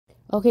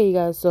Okay, you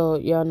guys, so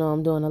y'all know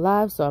I'm doing a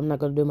live, so I'm not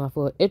going to do my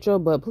full intro,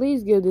 but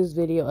please give this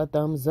video a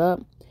thumbs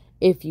up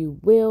if you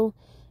will.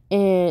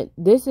 And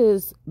this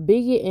is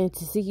Biggie and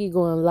Tesehki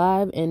going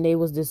live, and they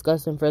was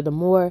discussing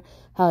furthermore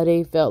how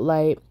they felt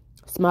like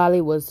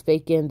Smiley was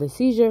faking the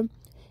seizure.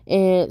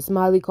 And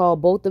Smiley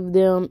called both of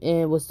them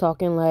and was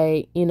talking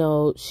like, you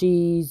know,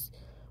 she's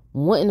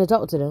wanting to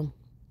talk to them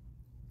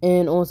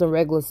and on some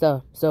regular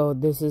stuff. So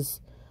this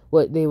is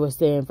what they were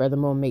saying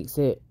furthermore makes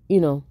it,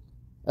 you know,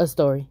 a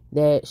story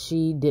that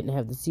she didn't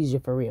have the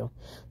seizure for real.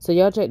 So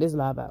y'all check this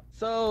live out.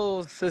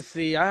 So,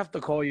 Sissy, I have to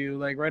call you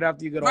like right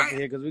after you get off of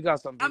here because we got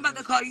some business. I'm about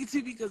to call you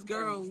too because,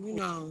 girl, you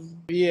know.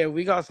 Yeah,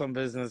 we got some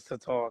business to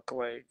talk.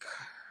 Like,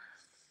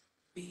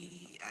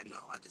 I know,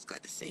 I just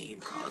got the same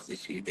calls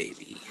as you,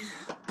 baby.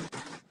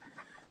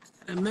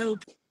 The middle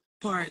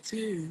part,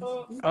 too.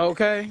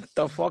 okay,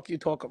 the fuck you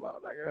talk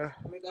about, nigga?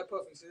 Make that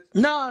puffy, sis.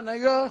 Nah,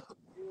 nigga.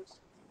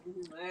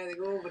 I had to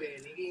go over there,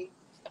 nigga.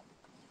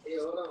 Hey,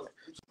 hold on.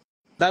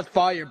 That's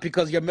fire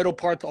because your middle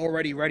part's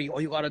already ready.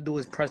 All you gotta do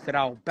is press it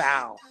out.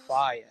 Bow,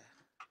 fire.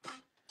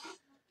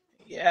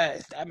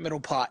 Yes, that middle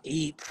part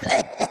eats.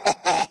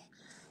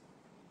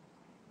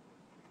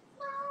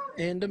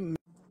 In the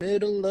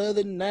middle of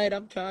the night,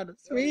 I'm trying to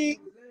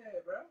sleep.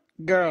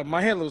 Girl,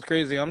 my hair looks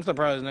crazy. I'm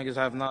surprised niggas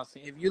have not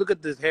seen. If you look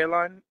at this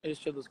hairline, it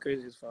shit looks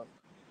crazy as fuck.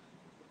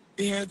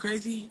 Your hair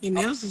crazy? Your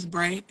nails is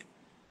bright.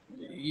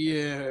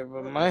 Yeah,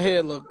 but my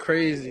hair look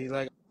crazy.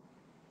 Like,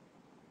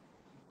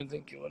 I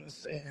think you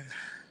understand.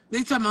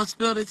 They talking about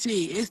spill the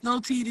tea. It's no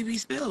tea to be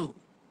spilled.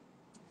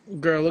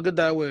 Girl, look at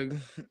that wig.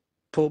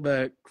 Pull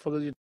back. Fuck are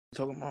you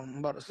talking about? I'm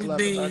about to It's slap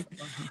it back.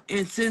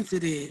 being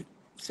insensitive.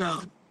 So,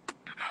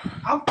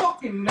 I'm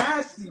fucking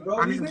nasty,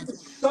 bro. These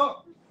niggas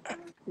suck.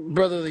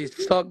 Brother, they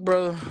suck,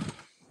 brother.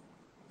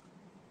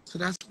 so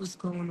that's what's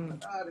going on.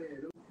 Out of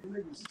here. These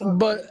niggas suck.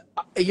 But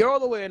you're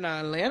all the way in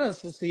Atlanta,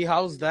 so see,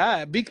 how's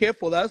that? Be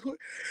careful. That's what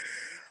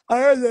I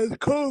heard. There's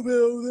COVID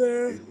over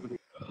there.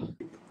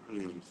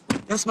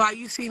 That's why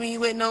you see me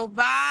with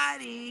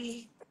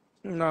nobody.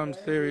 No, I'm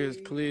serious.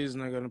 Please,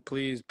 nigga.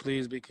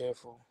 Please be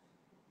careful.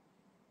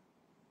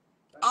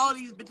 All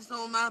these bitches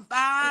on my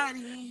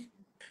body.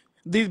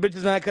 These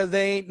bitches not because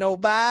they ain't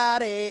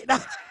nobody.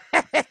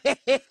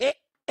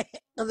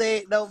 Cause they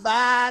ain't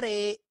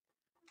nobody.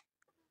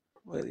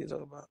 What are you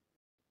talking about?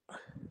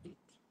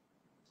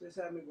 Just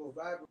had me go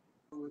viral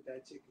with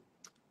that chicken.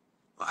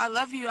 Well, I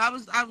love you. I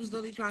was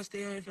literally trying to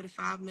stay on here for the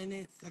 5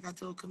 minutes, like I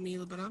told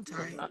Camila, but I'm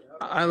tired.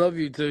 I love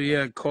you too.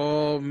 Yeah,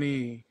 call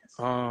me.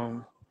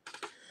 20.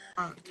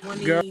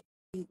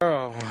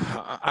 Girl,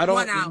 I 1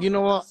 don't. hour. You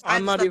know what? I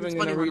I'm just not slept for even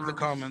gonna 21 read the hours.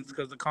 comments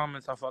because the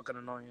comments are fucking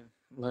annoying.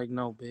 Like,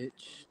 no,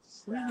 bitch.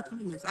 Read the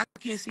comments. I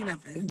can't see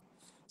nothing.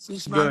 So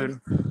Smiley,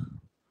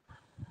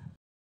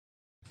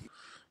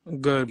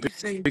 Good, you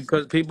say,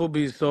 because people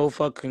be so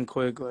fucking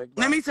quick. Like,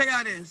 let bye. me tell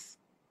y'all this.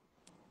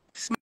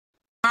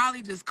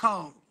 Smiley just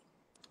called.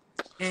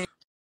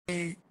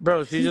 And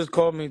Bro, she just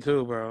called me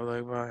too, bro.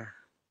 Like, bye.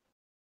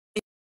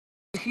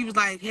 she was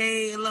like,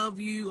 hey, I love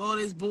you, all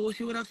this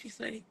bullshit. What else she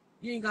say?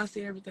 You ain't got to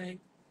say everything.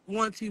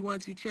 1, 2, 1,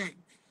 2, check.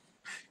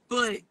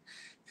 But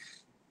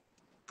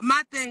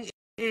my thing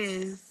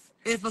is,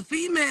 if a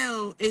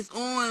female is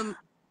on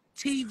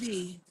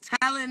TV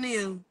telling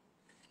you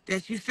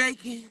that you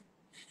faking,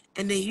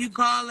 and then you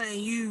call her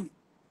and you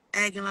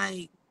acting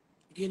like,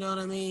 you know what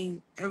I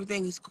mean,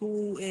 everything is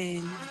cool,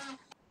 and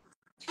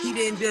he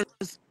didn't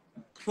just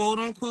quote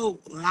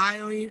unquote lie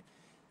on you,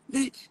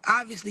 bitch,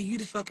 obviously you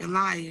the fucking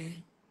liar.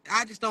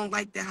 I just don't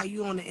like that how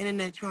you on the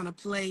internet trying to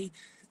play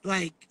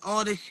like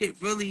all this shit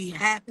really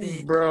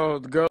happened. Bro,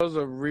 the girl's a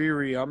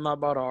Riri. I'm not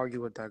about to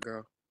argue with that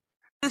girl.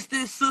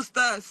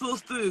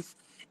 Sisters.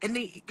 And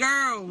the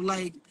girl,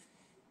 like,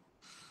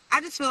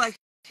 I just feel like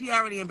she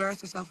already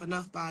embarrassed herself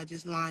enough by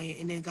just lying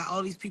and then got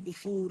all these people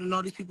fooled and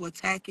all these people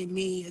attacking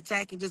me,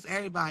 attacking just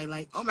everybody.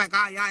 Like, oh my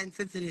God, y'all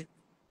insensitive.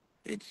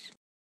 Bitch,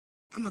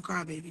 I'm a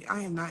crybaby.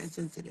 I am not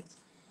insensitive.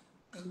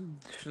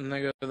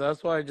 Nigga,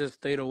 that's why I just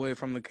stayed away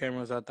from the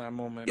cameras at that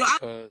moment Yo, I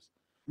because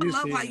you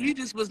love how seen you it.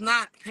 just was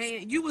not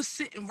paying. You was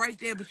sitting right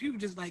there, but you were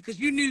just like, because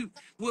you knew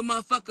what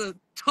motherfucker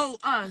told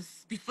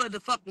us before the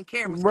fucking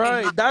cameras came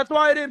by. Right, that's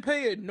why I didn't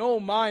pay it no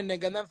mind,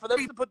 nigga. And then for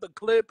them to put the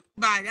clip.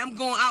 I'm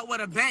going out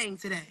with a bang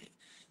today.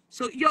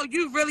 So, yo,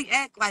 you really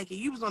act like it.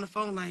 You was on the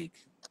phone like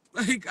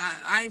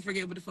I ain't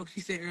forget what the fuck she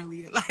said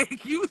earlier.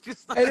 Like, you was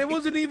just And it like,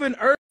 wasn't even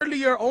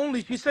earlier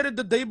only. She said it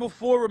the day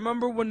before.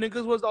 Remember when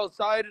niggas was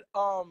outside?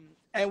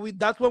 And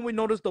that's when we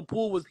noticed the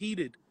pool was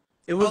heated.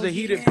 It was oh, a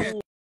heated yeah.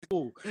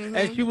 pool.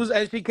 Mm-hmm.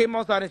 And she came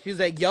outside and she's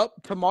like, yup,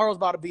 tomorrow's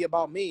about to be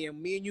about me.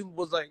 And me and you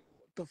was like,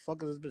 what the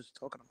fuck is this bitch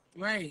talking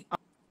about? Right.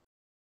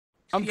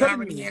 I'm She telling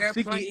already you, had her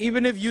Siki, plan.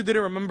 even if you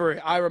didn't remember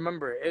it, I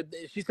remember it.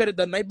 She said it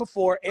the night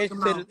before and she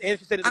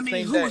said it I the mean,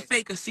 same who would day.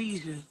 fake a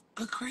seizure?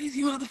 A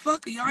crazy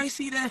motherfucker. You already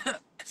see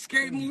that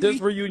scary This movie?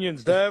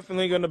 reunion's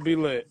definitely gonna be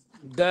lit.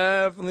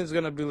 Definitely is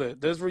gonna be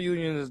lit. This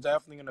reunion is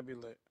definitely gonna be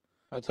lit.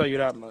 I'll tell you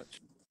that much.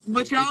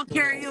 But y'all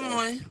carry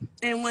on,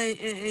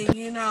 and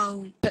you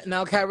know,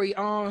 Now carry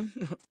on.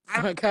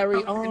 I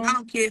Carry don't, and I on.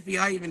 don't care for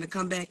y'all even to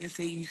come back and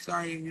say you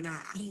sorry or you're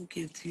not. I don't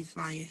give two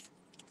flying.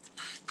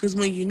 Cause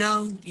when you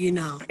know, you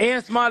know.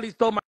 And Smiley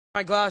stole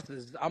my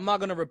glasses. I'm not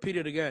gonna repeat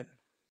it again.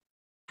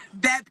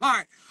 That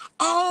part.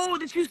 Oh,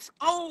 did you? Is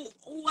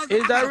I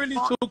that gotta really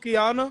talk,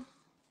 Tukiana?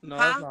 No,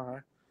 that's huh? not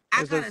her.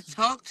 I It gotta says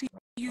talk to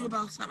you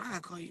about something. I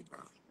gotta call you, bro.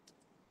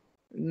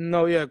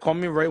 no. Yeah, call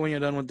me right when you're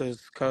done with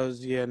this,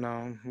 cause yeah,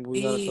 no,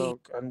 we gotta Yeah,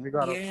 talk and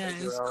yeah,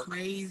 it's we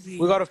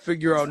crazy. gotta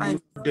figure It's out like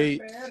new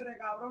dates.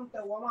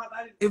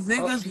 if Oh,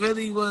 niggas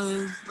really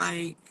was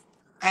like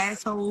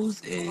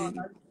assholes and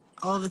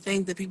all the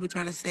things that people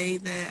try to say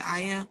that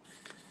I am,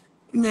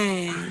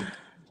 man,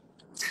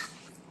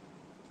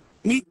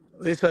 me.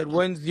 they said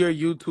when's your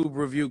YouTube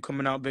review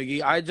coming out,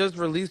 Biggie? I just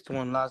released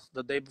one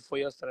the day before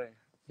yesterday.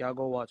 Y'all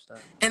go watch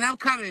that. And I'm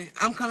coming.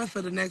 I'm coming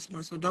for the next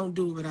one, so don't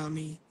do it without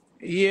me.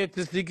 Yeah,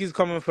 Tesehki's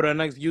coming for the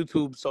next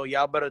YouTube, so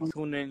y'all better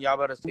tune in. Y'all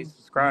better stay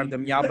subscribed.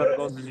 Them y'all better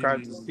go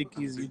subscribe to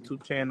Tesehki's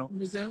YouTube channel.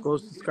 Brazil? Go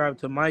subscribe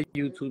to my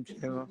YouTube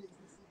channel,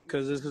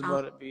 cause this is Uh,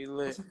 about to be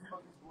lit.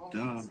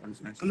 I'm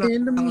not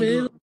In the gonna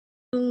do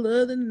middle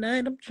it. of the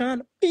night, I'm trying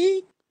to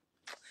be.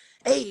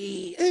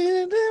 Hey,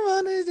 and the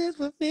one is just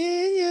for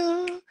me,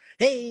 you.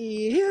 Hey,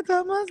 you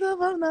tell myself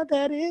I'm not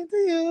that into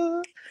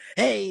you.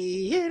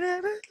 Hey,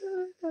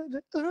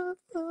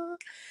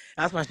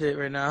 that's my shit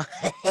right now.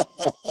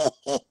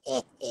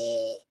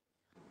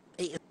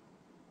 Hey,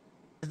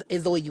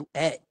 it's the way you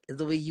act. It's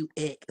the way you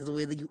act. It's the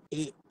way that you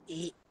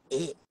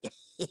act.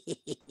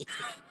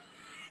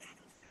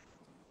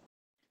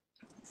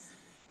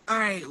 All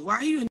right, why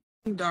are you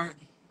in dark?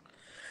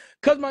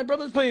 Cause my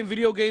brother's playing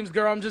video games,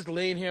 girl. I'm just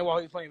laying here while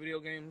he's playing video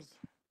games.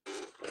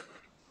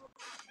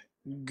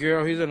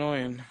 Girl, he's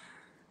annoying.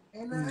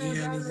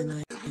 Yeah, he's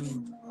annoying.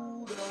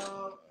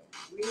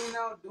 We ain't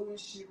out doing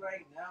shit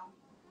right now.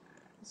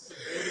 It's a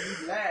day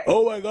to relax.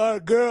 Oh my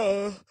god,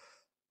 girl.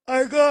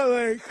 I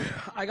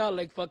got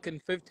like fucking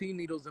 15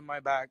 needles in my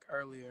back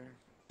earlier.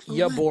 So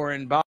You're what?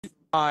 boring.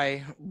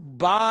 Bye.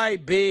 Bye,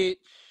 bitch.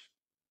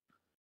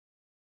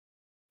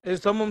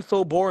 Is someone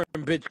so boring,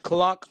 bitch?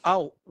 Clock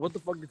out. What the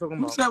fuck you talking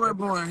Who about, said we're bitch?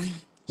 boring?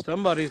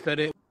 Somebody said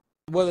it.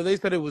 Whether they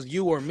said it was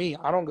you or me,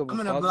 I don't give a I'm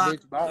gonna fuck, block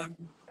bitch. Bye. them.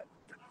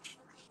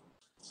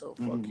 So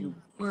fuck you.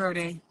 Where are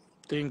they?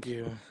 Thank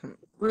you.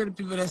 Where are the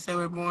people that say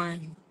we're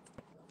boring?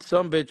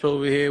 Some bitch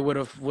over here with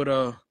a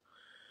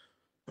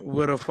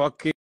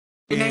fucking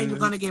Your names are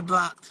gonna get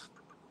blocked.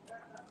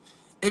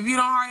 If you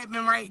don't hurry up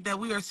and write that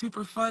we are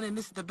super fun and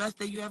this is the best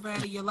day you ever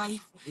had in your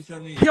life,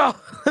 yo.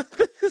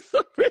 This is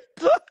so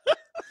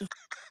retarded.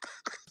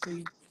 so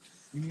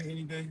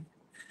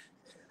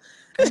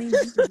I need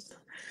juice.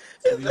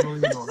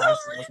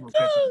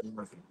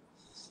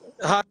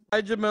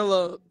 Hi,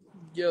 Jamila.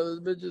 Yo, this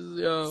bitch is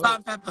yo. Salt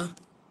and pepper.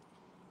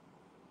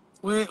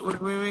 Where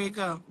it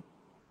go?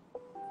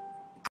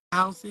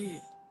 I don't see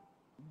it.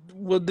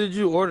 What did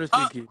you order,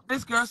 Oh, Siki?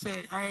 this girl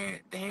said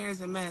the hair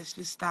is a mess.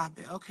 Just stop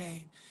it.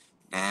 Okay.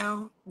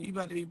 Now you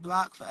about to be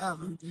blocked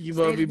forever. You Say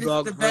better be that this is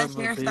blocked the best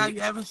forever, hairstyle bitch.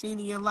 you ever seen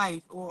in your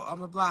life, or I'm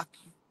gonna block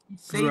you.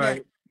 Say that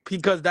Right.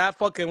 Because that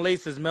fucking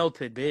lace is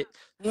melted, bitch.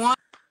 one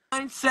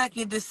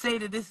second to say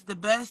that this is the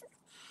best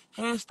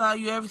hairstyle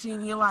you ever seen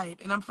in your life,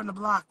 and I'm finna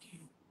block you.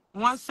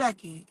 1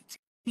 second.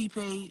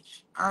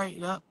 T-Page. All right,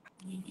 yep.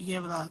 You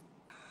gave it up.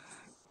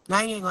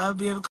 Now you ain't gonna ever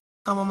be able to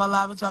come on my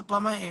live and talk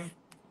about my hair.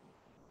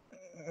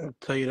 I'll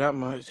tell you that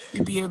much.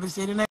 You'd be able to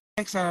say the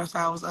next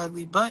hairstyle was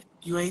ugly, but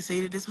you ain't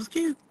say that this was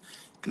cute.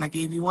 And I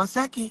gave you 1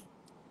 second,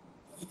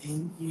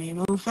 and you ain't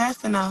moved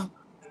fast enough.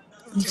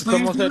 You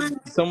Someone seriously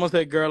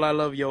said, man? girl, I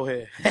love your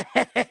hair.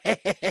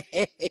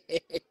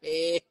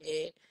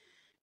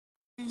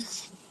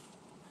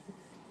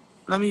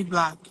 Let me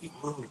block you.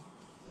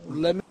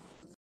 Let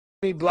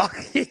me block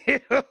you.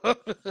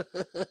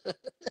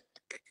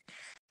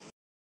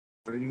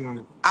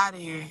 Out of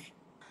here.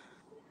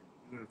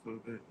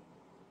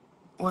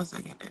 1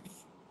 second, Daddy.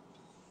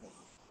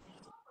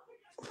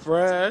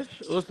 Fresh.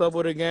 What's up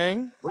with it,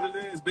 gang? What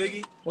it is,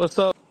 Biggie? What's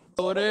up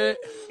with it?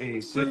 Hey,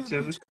 Where shit, that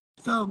chillin'. bitch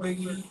go,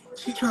 Biggie?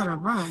 She trying to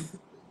run.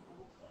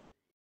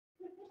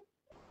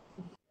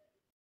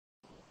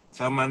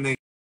 Tell my nigga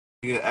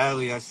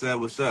Ali I said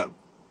what's up.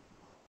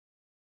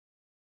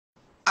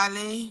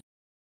 Ali,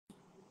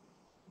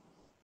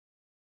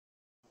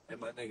 And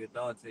my nigga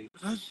Dante.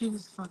 that shit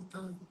is fucked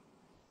up.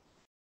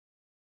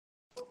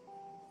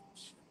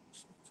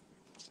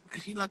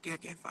 She lucky I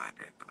can't find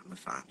her, but I'm gonna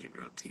find your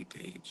real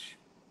T-Page.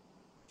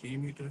 Can you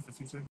mute that for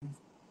 2 seconds?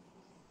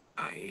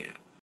 Oh, yeah.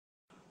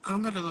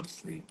 I'm gonna go to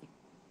sleep.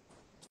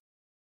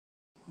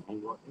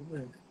 I'm walking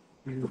away.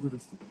 Nigga, what the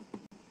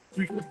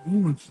freak is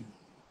wrong with you?